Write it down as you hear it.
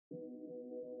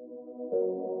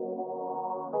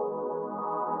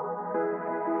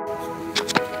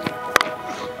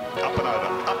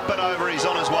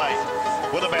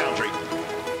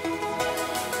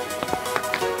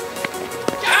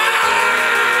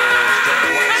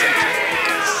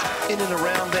in and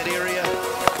around that area.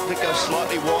 If it goes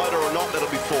slightly wider or not, that'll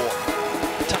be 4.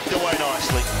 Tucked away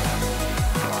nicely.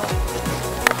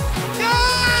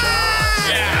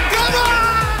 Yeah! Come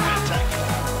on!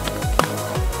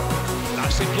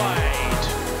 Nicely played.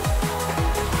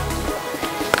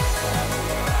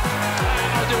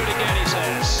 And I'll do it again, he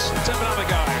says. Let's have another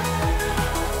go.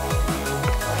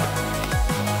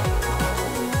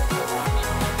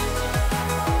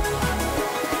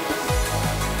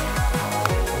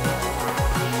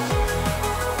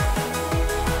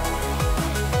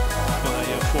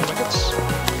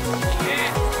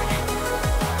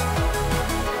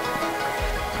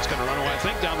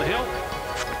 Down the hill.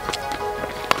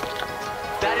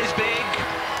 That is big.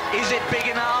 Is it big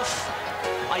enough?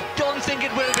 I don't think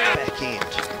it will be. Back end.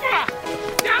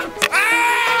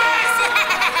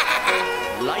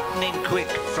 Lightning quick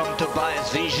from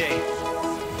Tobias Vijay.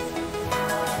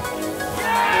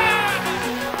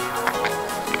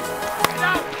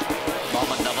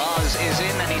 Mohammad Nawaz is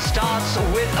in and he starts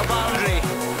with a boundary.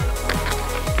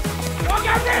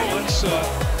 Oh, it's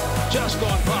just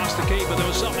gone past the keeper. There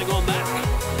was something on that.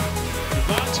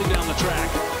 Advancing down the track.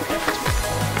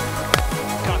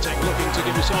 Cutting, looking to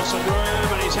give himself some room,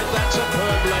 and he's hit that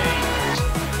superbly.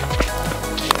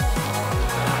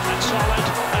 That's solid,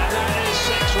 and that is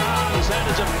 6 runs. That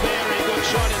is a very good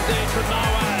shot indeed from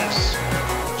Nawaz.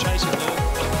 Chasing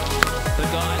the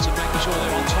guys and making sure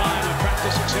they're on time and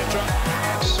practice, etc.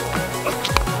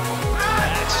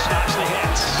 That's nicely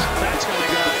hit. That's going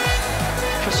to go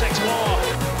for 6 more.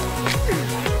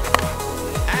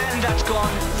 That's gone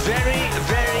very,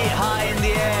 very high in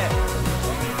the air.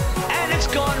 And it's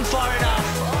gone far enough.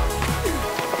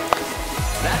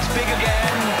 That's big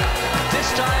again.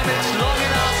 This time it's long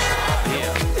enough.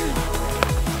 Yeah.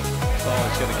 Oh,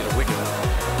 he's going to get a wicket.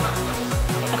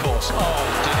 Of course. Oh,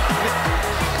 did he?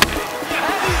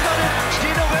 And he's got it.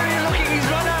 Dino, where are you looking? He's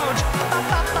run out.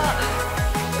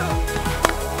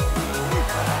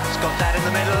 He's got that in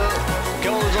the middle.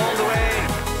 Goes all the way.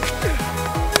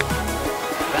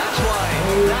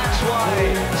 That's why,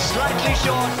 slightly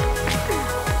short.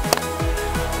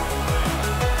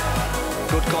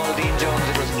 Good call, Dean Jones,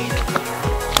 it was easy.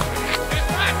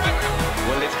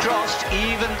 Well, if crossed,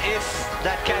 even if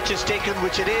that catch is taken,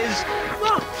 which it is,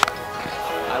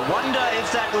 I wonder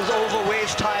if that was over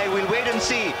waist high. We'll wait and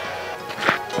see.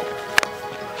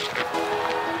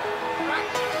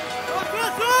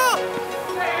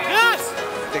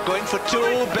 They're going for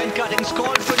 2. Ben Cutting's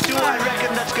called for 2. I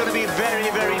reckon that's going to be very,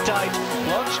 very tight.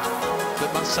 Lodged,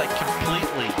 but must say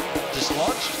completely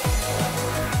dislodged.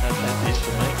 That is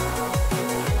for me.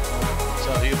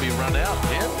 So he'll be run out,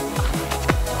 yeah.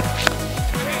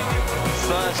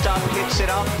 First up, hits it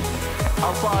up.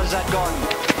 How far has that gone?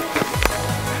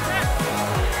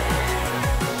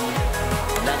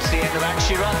 That's the end of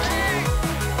Anshirat.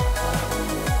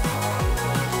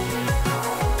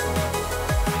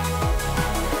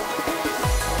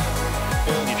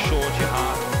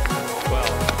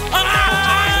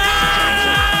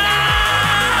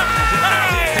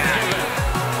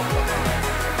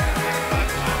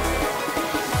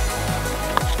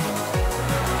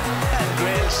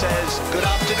 Says, good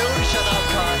afternoon, Shadab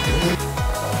Khan.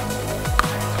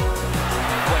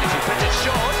 Well, if you put it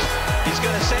short, he's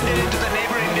going to send it into the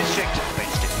neighbouring district.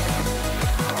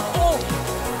 Oh!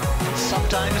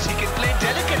 Sometimes he can play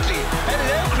delicately.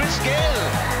 Hello, Chris Gayle.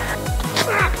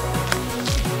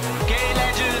 Gayle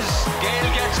edges,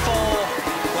 Gayle gets 4.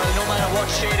 Well, no matter what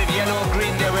shade of yellow or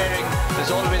green they're wearing,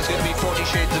 there's always going to be 40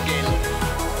 shades of Gayle.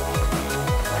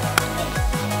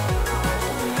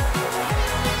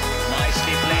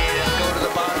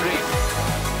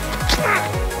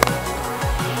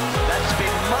 That's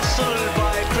been muscled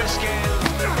by Chris Gayle.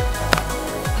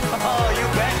 Oh, you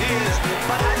bet he is.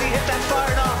 But has he hit that far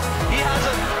enough? He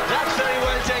hasn't. That's very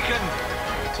well taken.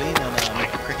 Clean, and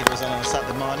cricket was on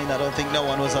Saturday morning. I don't think no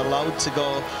one was allowed to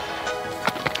go.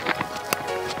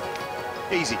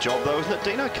 Easy job though, isn't it,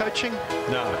 Dino, coaching?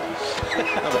 No.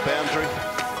 Another boundary.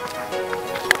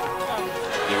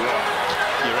 You're right.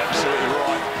 You're absolutely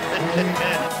right.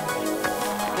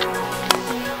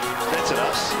 That's at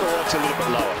us. Oh, it's a little bit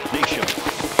lower. Nisha.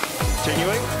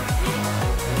 Continuing.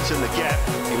 It's in the gap.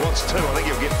 He wants 2. I think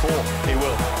he'll get 4. He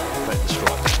will. Make the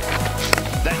strike.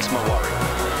 That's my worry.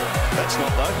 That's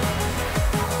not though.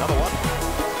 Another one.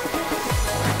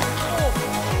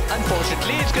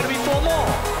 Unfortunately, it's going to be 4 more.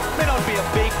 May not be a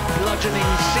big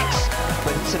bludgeoning 6,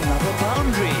 but it's another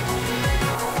boundary.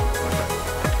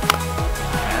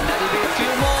 And that'll be a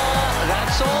few more.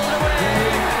 That's all the way.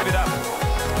 Give it up.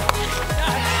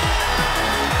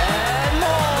 And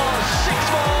more. 6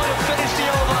 more to finish the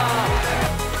over.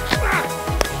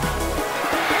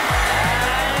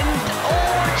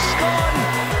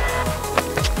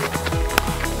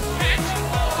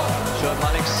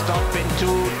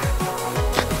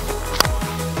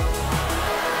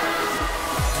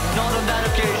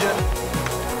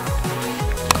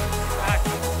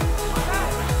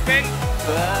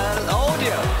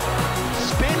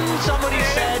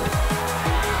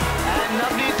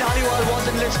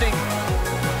 interesting.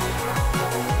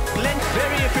 Blent,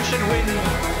 very efficient win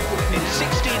in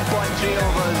 16.3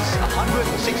 overs,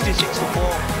 166 for 4.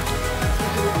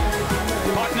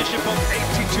 Partnership of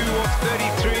 82 of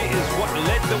 33 is what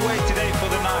led the way today for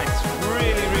the Knights.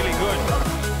 Really, really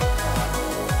good.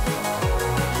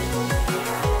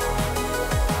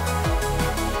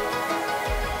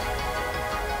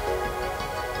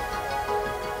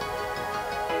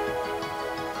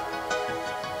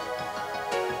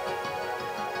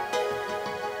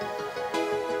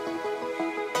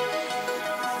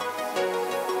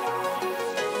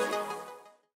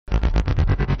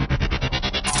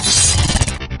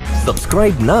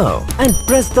 Subscribe now and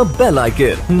press the bell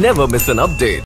icon. Never miss an update.